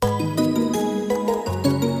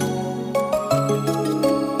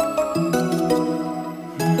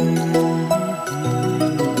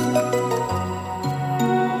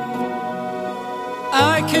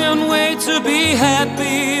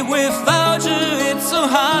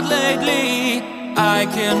lately. I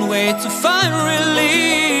can't wait to find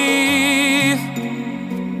relief.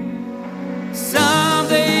 Some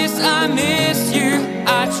days I miss you,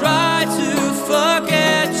 I try to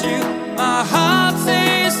forget you. My heart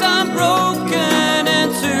says I'm broken in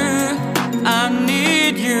two. I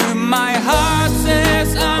need you. My heart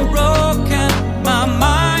says I'm broken. My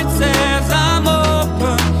mind says I'm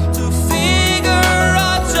open to figure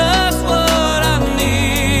out just what I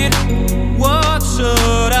need. What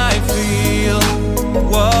should I feel?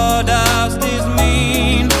 What does this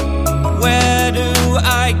mean? Where do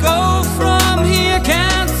I go from here?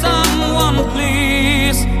 Can someone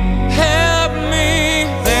please help me?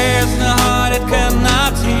 There's no heart it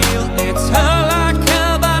cannot heal. It's hell like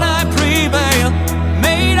hell, but I prevail.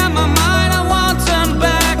 Made up my mind, I won't turn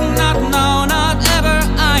back. Not now, not ever,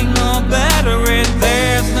 I know better.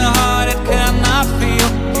 There's no heart it cannot feel.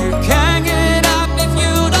 You can't get up if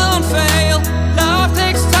you don't fail. Love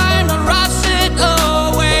takes time to rush it.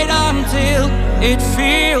 Oh, wait until it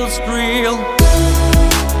feels real.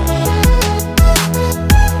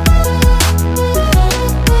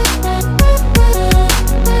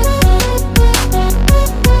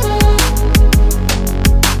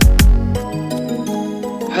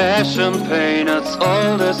 Passion, pain, it's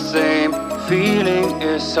all the same. Feeling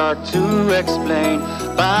is hard to explain,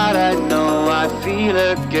 but I know I feel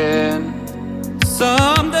again.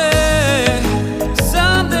 Someday,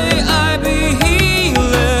 someday I'll be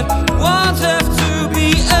healed. Won't have to be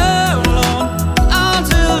alone.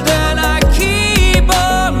 Until then I keep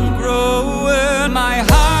on growing. My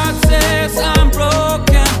heart says I'm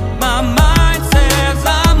broken. My mind says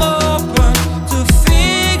I'm open to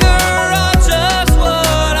figure out just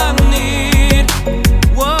what I need.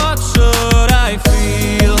 What should I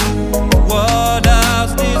feel? What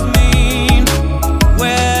does this mean?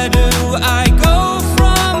 Where do I go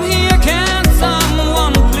from here? Can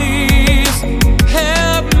someone please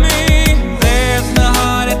help me? There's no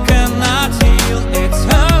heart it cannot heal. It's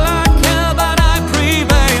hell like hell, but I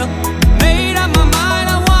prevail. Made up my mind,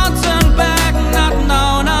 I won't turn back. Not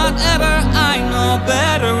now, not ever, I know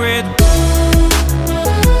better.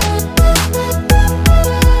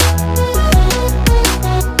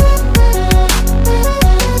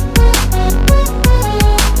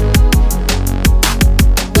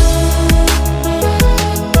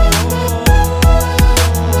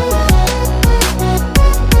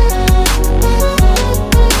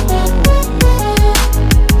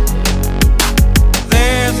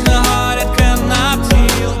 There's no heart it cannot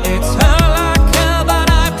heal. It's hell like hell, but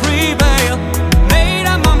I prevail. Made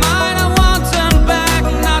up my mind, I won't turn back.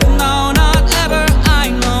 Not now, not ever, I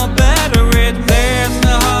know better. There's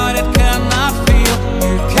no heart it cannot feel.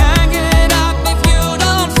 You can't get up if you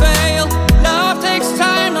don't fail. Love takes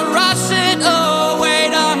time to rush it. Oh,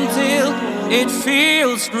 wait until it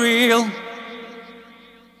feels real.